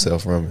remove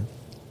yourself from it.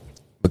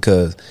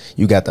 Because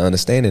you got the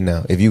understanding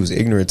now. If you was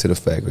ignorant to the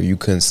fact or you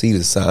couldn't see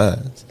the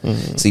signs.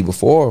 See,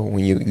 before,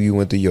 when you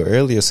went through your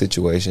earlier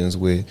situations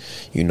with,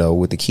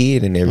 with the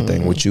kid and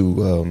everything, with you,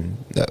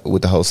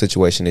 with the whole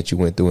situation that you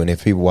went through, and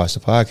if people watch the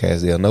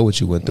podcast, they'll know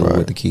what you went through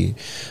with the kid,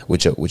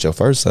 with your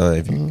first son.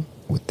 If you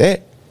with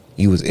that,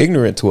 you was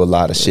ignorant to a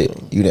lot of shit.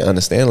 You didn't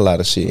understand a lot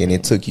of shit, and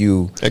it took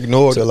you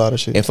ignored a lot of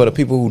shit. And for the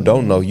people who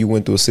don't know, you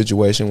went through a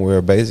situation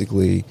where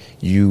basically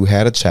you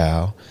had a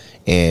child,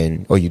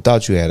 or you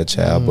thought you had a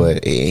child,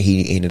 but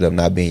he ended up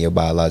not being your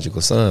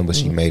biological son, but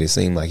she made it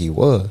seem like he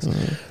was.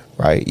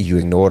 Right? You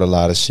ignored a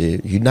lot of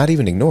shit. You not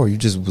even ignore. You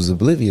just was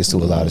oblivious to a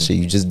lot of shit.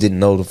 You just didn't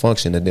know the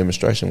function, the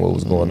demonstration, what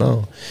was going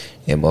on,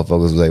 and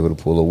motherfuckers was able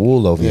to pull a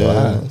wool over your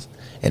eyes.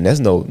 And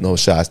that's no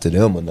shots to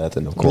them or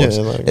nothing, of course.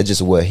 That's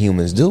just what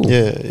humans do.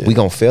 We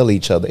gonna fail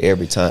each other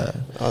every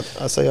time.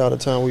 I say all the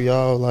time, we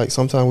all, like,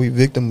 sometimes we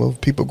victim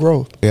of people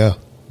growth. Yeah.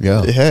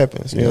 It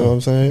happens. You know what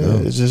I'm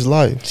saying? It's just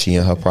life. She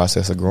in her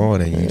process of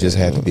growing, and you just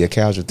have to be a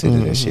casualty to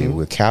that shit.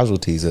 We're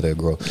casualties of that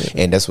growth.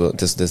 And that's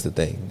the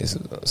thing.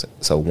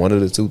 So one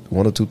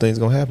or two things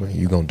gonna happen.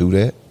 You gonna do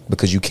that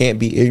because you can't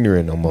be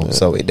ignorant no more.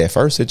 So in that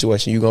first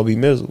situation, you gonna be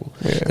miserable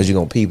because you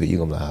gonna peep it. You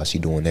gonna be like, how she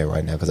doing that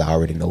right now? Because I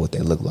already know what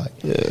that look like.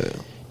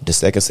 The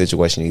second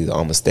situation, either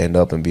I'm gonna stand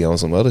up and be on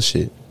some other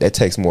shit. That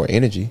takes more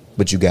energy,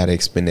 but you gotta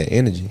expend that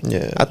energy.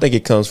 I think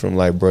it comes from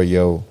like,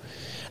 bro,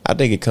 I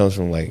think it comes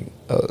from like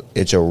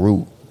at your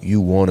root,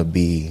 you want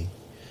the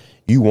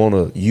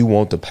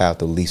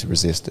path of least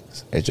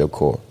resistance at your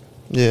core.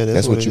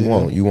 That's what you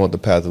want. You want the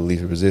path of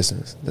least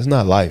resistance. That's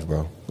not life,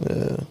 bro.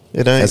 It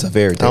ain't. That's a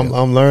fairy tale.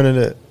 I'm learning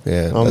it.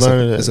 I'm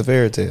learning it. It's a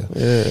fairy tale.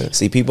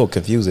 See, people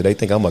confuse it. They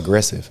think I'm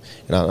aggressive,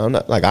 and I'm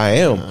not. Like, I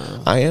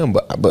am,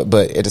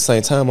 but at the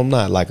same time, I'm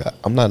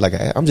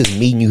just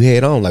meeting you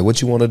head on. Like,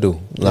 what you want to do?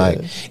 Like,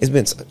 it's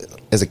been,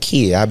 as a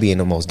kid, I be in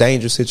the most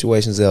dangerous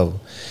situations ever.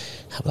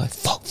 I'm like,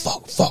 fuck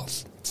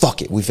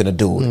it, we finna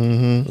do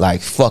it.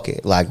 Like, fuck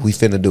it, like, we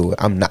finna do it.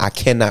 I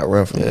cannot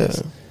run from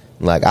this.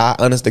 Like, I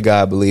honest to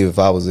God believe if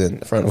I was in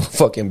front of a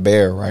fucking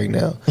bear right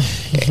now,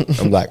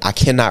 I'm like, I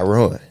cannot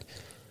run.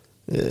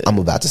 I'm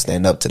about to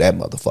stand up to that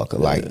motherfucker.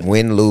 Like,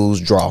 win,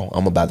 lose, draw,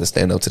 I'm about to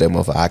stand up to that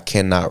motherfucker. I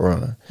cannot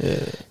run.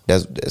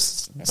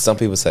 That's some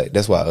people say,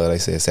 that's why they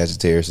say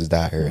Sagittarius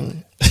die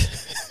early.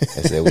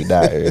 They said we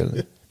die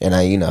early. And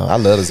I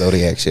love the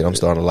zodiac shit. I'm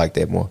starting to like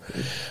that more.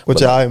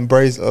 But y'all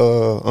embrace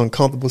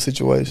uncomfortable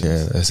situations.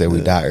 Yeah, I said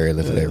we die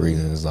early for that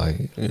reason. It's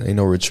like, ain't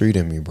no retreat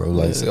in me, bro.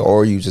 Like,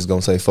 or you just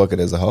gonna say fuck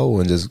it as a whole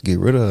and just get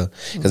rid of her,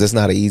 because it's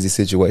not an easy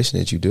situation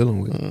that you're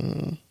dealing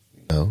with.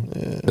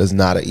 It's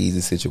not an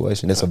easy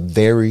situation. It's a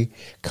very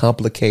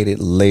complicated,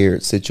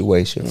 layered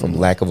situation, from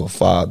lack of a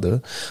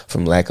father,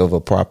 from lack of a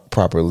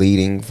proper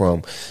leading,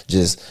 from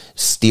just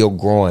still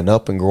growing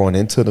up and growing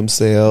into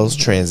themselves,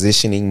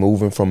 transitioning,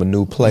 moving from a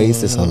new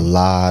place. It's a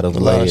lot of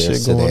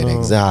layers to that.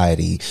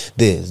 Anxiety,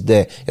 this,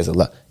 that. It's a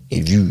lot.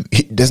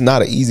 That's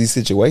not an easy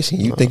situation.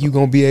 You think you're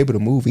gonna be able to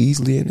move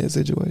easily in that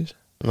situation?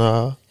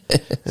 Nah.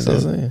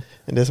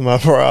 And that's my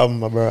problem,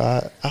 my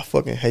bro. I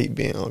fucking hate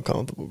being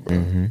uncomfortable,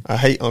 bro. I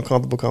hate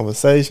uncomfortable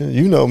conversations.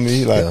 You know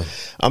me, like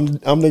I'm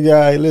the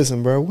guy.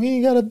 Listen, bro, we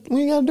ain't gotta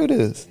do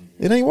this.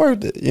 It ain't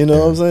worth it. You know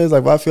what I'm saying? It's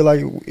like, if I feel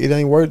like it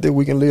ain't worth it,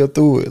 we can live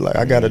through it. Like,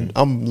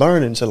 I'm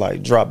learning to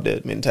like drop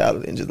that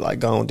mentality and just like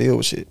go and deal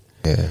with shit.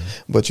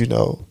 But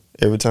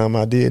every time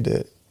I did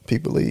that,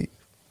 people leave.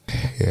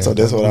 Yeah, So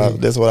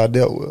that's what I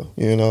dealt with,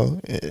 you know.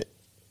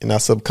 And I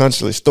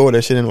subconsciously store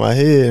that shit in my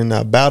head and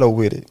I battle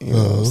with it. You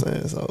know what I'm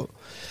saying? So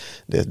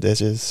that's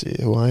just shit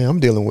who I am. I'm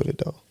dealing with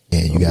it though.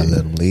 Yeah, you gotta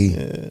let them leave.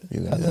 Yeah. You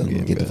gotta let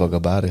them get the fuck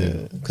up out of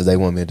here because they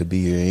weren't meant to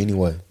be here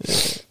anyway.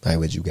 Like,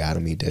 but you gotta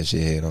meet that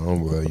shit head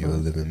on, bro. You'll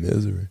live in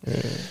misery.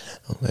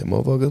 I'm like,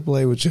 motherfuckers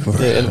play with you, bro.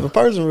 Yeah, and if a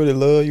person really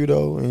love you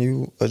though, and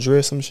you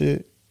address some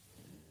shit,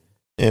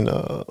 and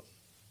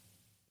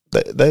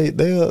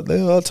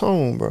they'll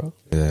atone, bro.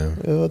 Yeah,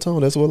 They'll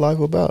atone. That's what life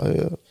about.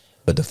 Yeah.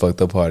 but the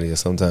fucked up part is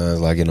sometimes,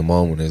 like in the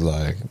moment, it's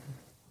like,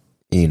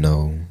 you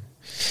know,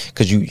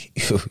 because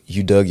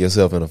you dug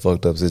yourself in a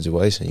fucked up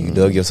situation. You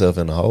dug yourself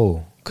in a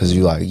hole because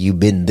you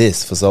been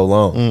this for so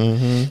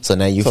long. So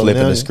now you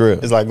flipping the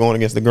script. It's like going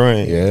against the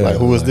grain. Yeah, Like,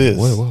 who is this?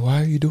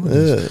 Why are you doing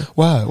this?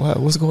 Why?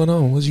 What's going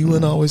on? Was you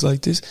always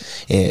like this?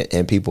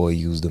 And people will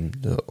use them,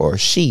 or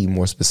she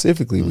more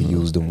specifically will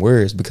use them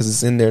words because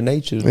it's in their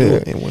nature. To do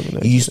it. in women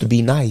nature. You used to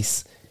be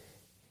nice.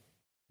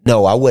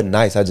 No, I wasn't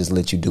nice. I just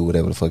let you do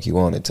whatever the fuck you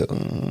wanted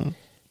to.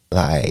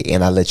 Like,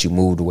 and I let you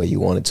move the way you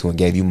wanted to and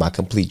gave you my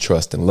complete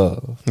trust and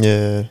love.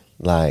 Yeah.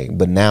 Like,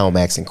 but now I'm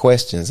asking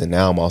questions and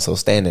now I'm also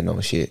standing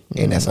on shit.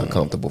 And that's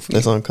uncomfortable for you.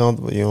 That's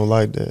uncomfortable. You don't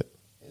like that.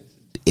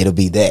 It'll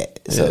be that.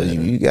 So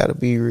you gotta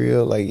be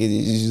real. Like,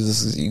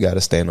 you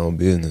gotta stand on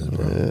business,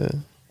 bro. Yeah.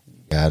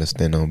 You gotta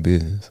stand on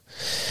business.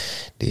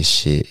 This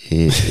shit,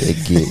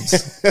 it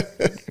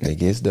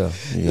gets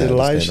tough. It's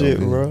life shit,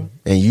 bro.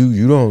 And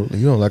you don't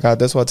like.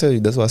 That's why I tell you.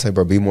 That's why I say,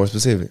 bro, be more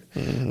specific.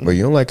 But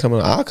you don't like coming.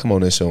 I'll come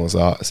on this show and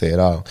say it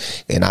all,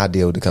 and I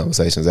deal with the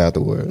conversations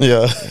afterwards.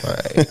 Yeah,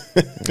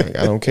 like,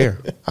 I don't care.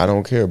 I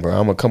don't care, bro.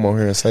 I'm gonna come on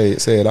here and say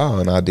it all,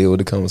 and I deal with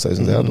the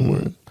conversations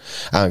afterwards.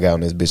 I done got on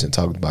this bitch and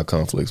talked about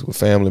conflicts with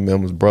family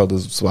members,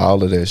 brothers, so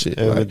all of that shit.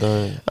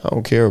 everything. Like, I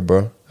don't care,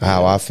 bro.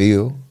 How I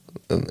feel.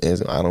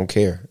 I don't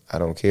care. I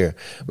don't care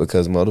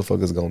because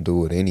motherfuckers gonna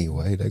do it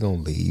anyway. They gonna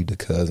leave. The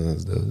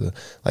cousins,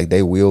 like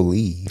they will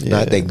leave.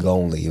 Not they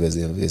gonna leave as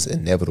if it's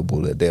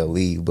inevitable that they'll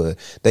leave, but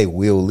they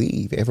will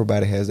leave.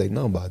 Everybody has their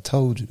number. I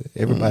told you that.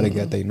 Everybody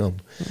got their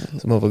number.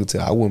 Some motherfucker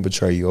tell I wouldn't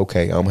betray you.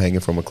 Okay, I'm hanging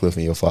from a cliff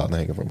and your father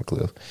hanging from a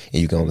cliff,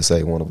 and you gonna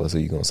say one of us. Who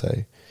you gonna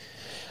say?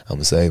 I'm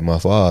gonna save my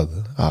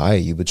father. All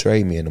right, you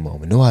betrayed me in the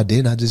moment. No, I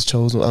didn't. I just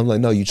chose. I'm like,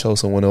 no, you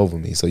chose someone over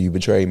me, so you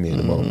betrayed me in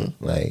the moment.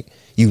 Like,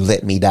 you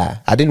let me die.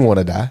 I didn't want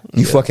to die.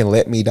 You fucking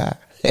let me die.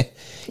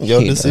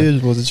 Your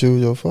decision was to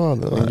choose your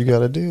father, and you got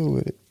to deal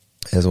with it.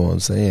 That's what I'm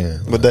saying.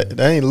 But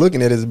they ain't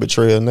looking at it as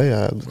betrayal in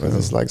their eyes because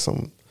it's like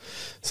some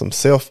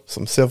self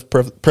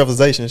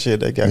preservation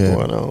shit they got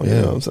going on. You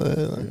know what I'm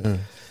saying? Like,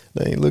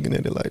 they ain't looking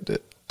at it like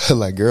that.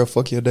 Like, girl,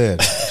 fuck your dad.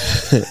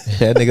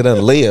 That nigga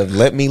done lived.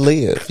 Let me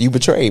live. You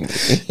betrayed me.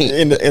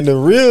 in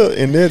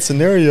that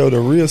scenario,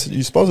 you're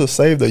supposed to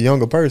save the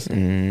younger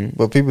person,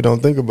 but people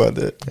don't think about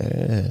that.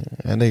 Yeah,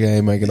 that nigga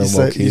ain't making no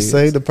more kids. You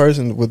save the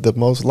person with the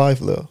most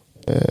life left.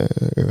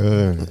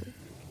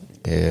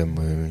 Yeah,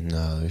 man.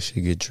 Nah, this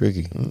shit get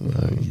tricky.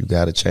 You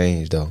gotta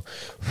change though.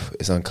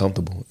 It's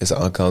uncomfortable. It's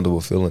an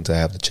uncomfortable feeling to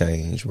have to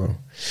change, bro.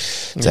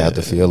 To have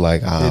to feel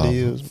like, oh, it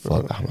is,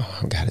 bro. fuck,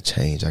 I gotta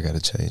change. I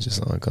gotta change. It's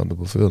an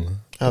uncomfortable feeling.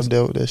 I've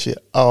dealt with that shit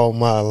all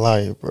my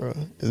life, bro.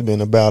 It's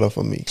been a battle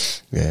for me.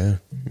 Yeah.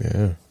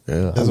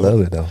 I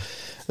love it though.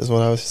 That's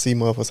when I see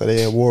motherfuckers say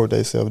they at war with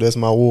themselves. That's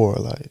my war.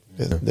 Like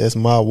that's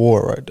my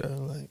war right there.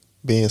 Like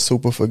being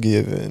super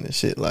forgiving and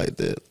shit like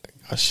that. Like,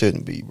 I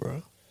shouldn't be,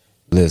 bro.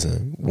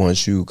 Listen,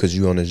 because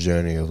you on this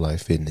journey of like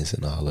fitness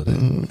and all of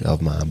that,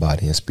 of mind,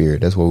 body, and spirit.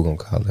 That's what we're gonna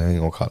call it. I ain't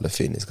gonna call it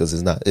fitness because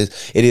it's not. It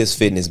is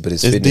fitness, but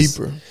it's fitness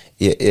deeper.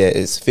 Yeah,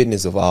 it's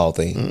fitness of all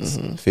things.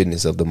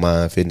 Fitness of the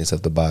mind, fitness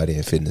of the body,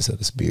 and fitness of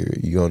the spirit.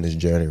 You're on this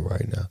journey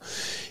right now,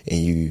 and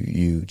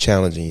you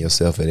challenging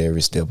yourself at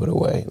every step of the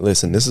way.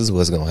 Listen, this is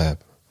what's gonna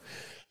happen.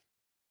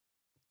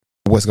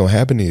 What's gonna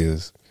happen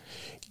is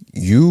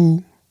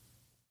you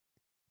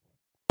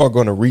are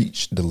gonna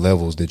reach the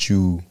levels that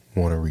you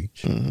want to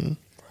reach,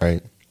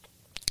 right?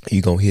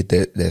 You gonna hit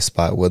that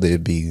spot, whether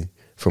it be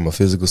from a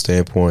physical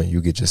standpoint, you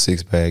get your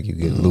six pack, you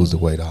get lose the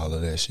weight, all of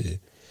that shit.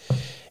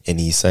 And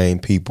these same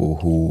people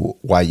who,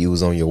 while you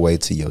was on your way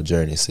to your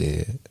journey,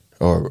 said,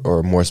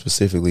 or more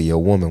specifically,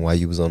 your woman, while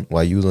you was on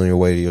your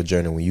way to your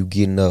journey, when you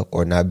getting up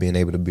or not being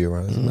able to be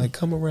around, like,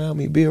 come around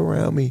me, be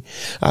around me.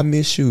 I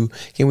miss you.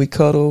 Can we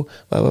cuddle?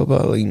 Blah blah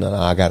blah. You know,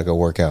 I gotta go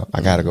work out.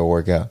 I gotta go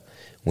work out.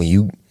 When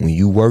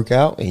you work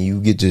out and you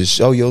get to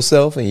show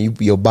yourself and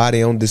your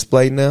body on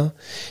display now,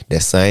 that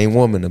same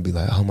woman will be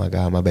like, oh my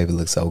God, my baby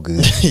looks so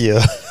good.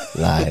 Yeah.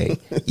 Like,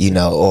 you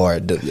know, or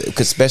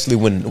especially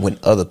when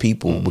other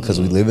people,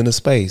 because we live in a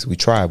space, we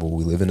tribal,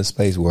 we live in a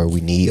space where we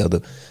need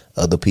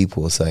other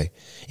people to say,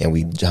 and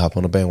we hop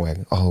on the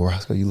bandwagon. Oh,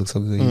 Roscoe, you look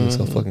so good. You look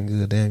so fucking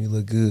good. Damn, you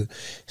look good.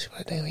 She's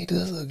like, damn, he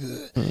does look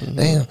good.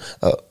 Damn.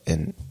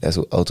 And that's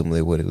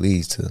ultimately what it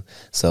leads to.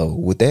 So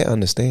with that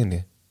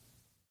understanding,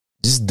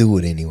 just do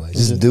it anyway.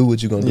 Just do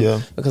what you're going to do.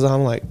 Yeah. Because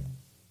I'm like,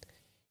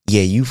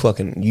 yeah, you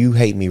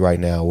hate me right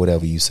now,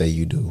 whatever you say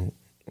you do.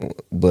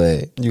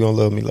 But you going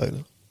to love me later.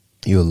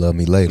 you'll love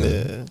me later.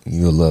 Yeah.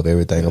 You'll love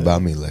everything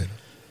about me later.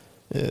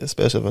 Yeah,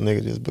 especially if a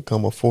nigga just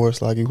become a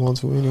force like he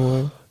wants to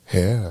anyway.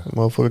 Yeah.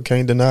 Motherfucker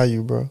can't deny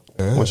you, bro.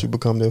 Yeah. Once you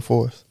become that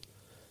force.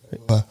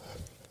 I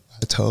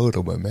told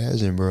him,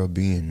 imagine, bro,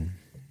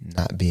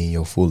 not being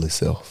your fullest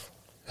self.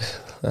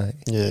 Like,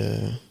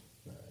 Yeah.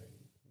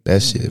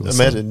 that shit was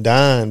Imagine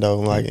dying though,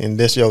 like, and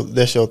that's your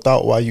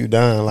thought while you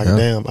dying. Like, Yeah.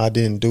 damn, I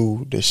didn't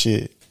do the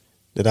shit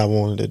that I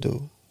wanted to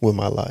do with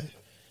my life.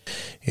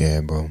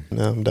 yeah, bro.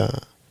 Now I'm dying.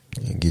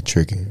 Get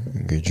tricky.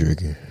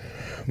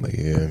 But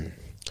yeah,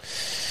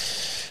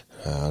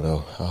 I don't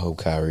know. I hope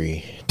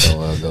Kyrie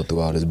don't go through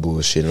all this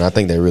bullshit, and I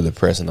think they're really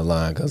pressing the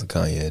line because of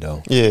Kanye,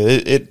 though. Yeah,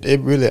 it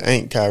really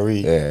ain't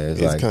Kyrie. Yeah,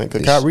 it's like Kanye,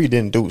 'cause this- Kyrie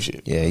didn't do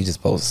shit. Yeah, he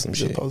just posted some He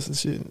shit. just posted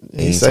shit. He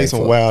He ain't say say some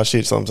fuck. wild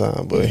shit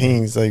sometimes, but he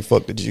ain't say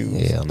fuck the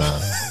Jews. Hell nah.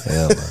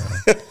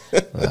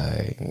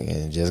 Like,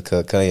 and just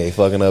cause Kanye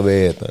fucking up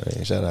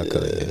everything. Shout out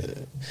Kanye.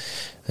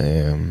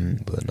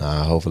 But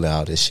nah, hopefully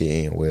all this shit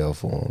ain't well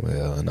for him,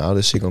 yeah. And all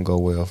this shit gonna go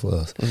well for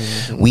us.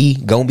 We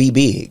gonna be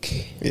big,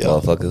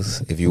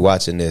 motherfuckers. If you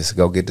watching this,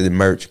 go get the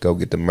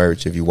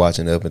merch. If you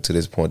watching up until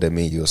this point, that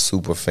means you're a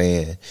super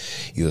fan.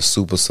 You're a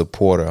super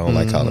supporter. I don't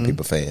like calling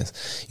people fans.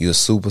 You're a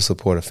super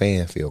supporter.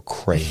 Fan feel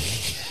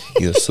crazy.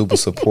 You're a super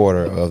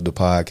supporter of the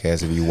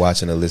podcast. If you're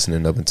watching or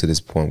listening up until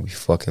this point, we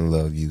fucking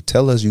love you.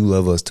 Tell us you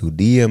love us too.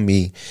 DM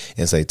me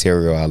and say,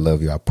 Terrio, I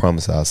love you. I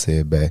promise I'll say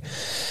it back.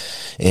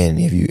 And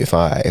if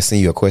I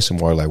send you a question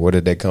mark, like, where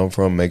did that come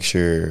from? Make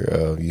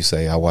sure you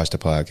say, I watched the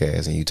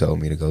podcast and you told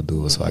me to go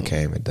do it, so I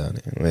came and done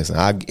it. And listen,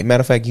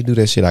 matter of fact, you do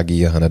that shit, I'll give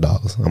you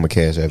 $100. I'm going to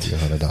cash app you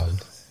 $100.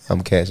 I'm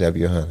going to cash app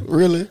you $100.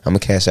 Really? I'm going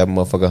to cash app a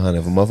motherfucker $100.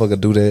 If a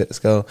motherfucker do that, let's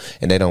go,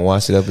 and they don't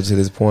watch it up until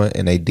this point,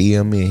 and they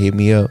DM me and hit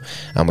me up,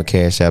 I'm going to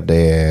cash app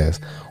their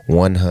ass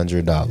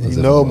 $100.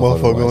 You know a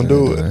motherfucker gonna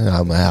do it.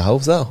 I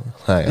hope so.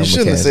 Like, You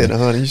shouldn't have said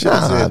 100. You should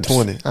have said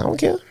 20. I don't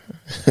care.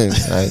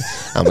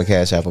 I'm gonna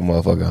cash app a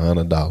motherfucker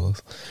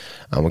 $100.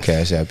 I'm gonna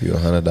cash app you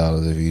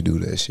 $100 if you do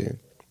that shit.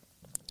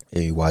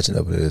 And you watching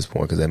up to this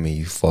point, because that means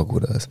you fuck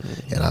with us,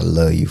 and I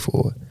love you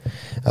for it.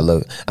 I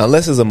love it.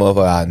 Unless it's a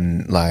motherfucker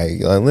I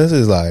like. Unless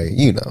it's like,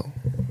 you know,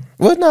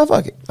 well, nah,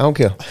 fuck it. I don't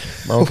care.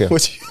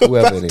 What you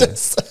Whoever about it to is.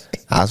 say?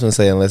 I was gonna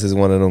say, unless it's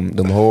one of them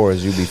whores,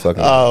 you be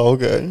fucking. Oh,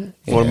 okay.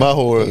 One of my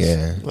whores.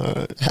 Yeah. All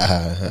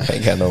right. I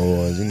ain't got no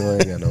whores. You know I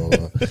ain't got no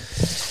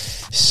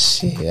whores.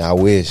 Shit, I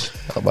wish.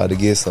 I'm about to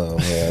get some.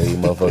 Yeah, these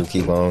motherfuckers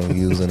keep on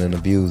using and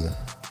abusing.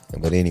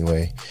 But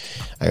anyway,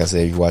 like I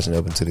said, if you're watching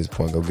up until this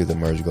point, go get the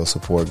merch, go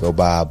support, go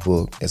buy a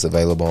book. It's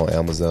available on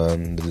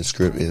Amazon. The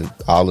description,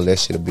 all of that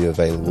shit will be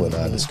available in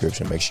our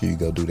description. Make sure you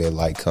go do that,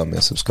 like,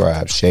 comment,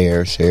 subscribe,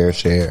 share.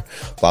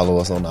 Follow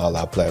us on all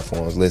our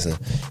platforms. Listen,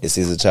 this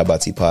is a Chop by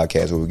T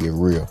podcast where we get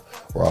real,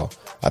 raw,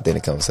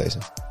 authentic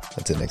conversations.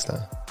 Until next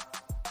time.